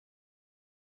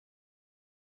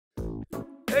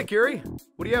Hey, Kiri,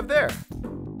 what do you have there?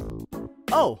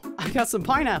 Oh, I got some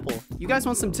pineapple. You guys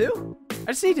want some too?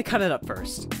 I just need to cut it up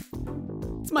first.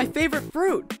 It's my favorite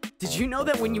fruit. Did you know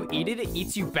that when you eat it, it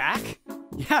eats you back?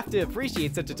 You have to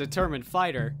appreciate such a determined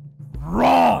fighter.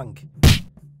 Wrong!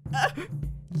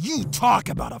 You talk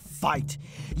about a fight,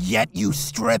 yet you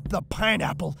strip the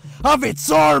pineapple of its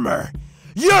armor!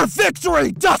 Your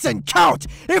victory doesn't count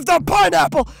if the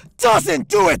pineapple doesn't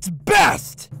do its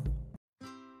best!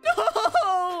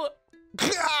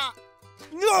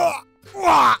 No!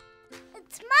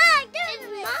 It's mine! Give it to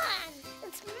me!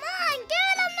 It's mine! Give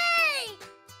it to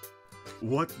me!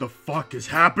 What the fuck is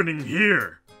happening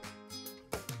here?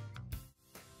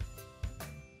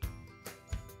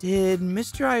 Did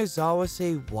Mr. Aizawa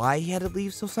say why he had to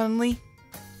leave so suddenly?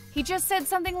 He just said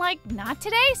something like, "Not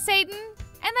today, Satan,"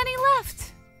 and then he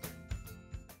left.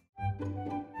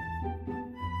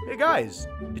 Hey guys,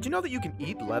 did you know that you can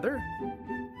eat leather?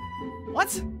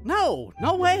 What? No,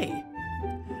 no way.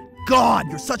 God,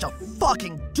 you're such a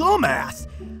fucking dumbass!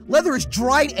 Leather is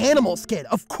dried animal skin.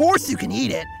 Of course you can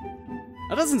eat it.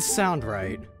 That doesn't sound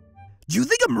right. Do you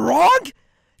think I'm wrong?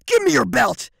 Give me your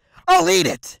belt. I'll eat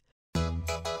it.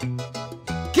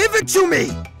 Give it to me!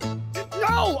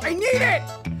 No, I need it!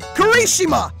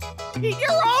 Kirishima! Eat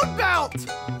your own belt!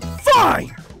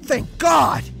 Fine! Thank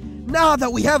God! Now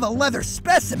that we have a leather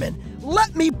specimen,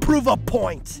 let me prove a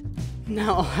point!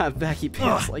 Now I'll have baggy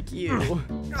pants like you.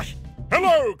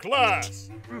 Hello, class!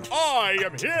 I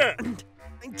am here!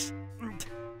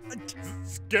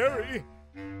 Scary.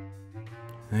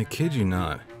 I kid you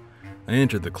not. I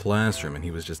entered the classroom and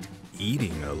he was just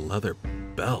eating a leather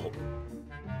belt.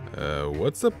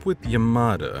 What's up with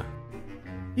Yamada?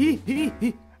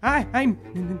 I'm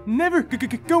never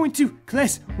going to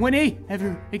class 1A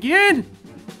ever again.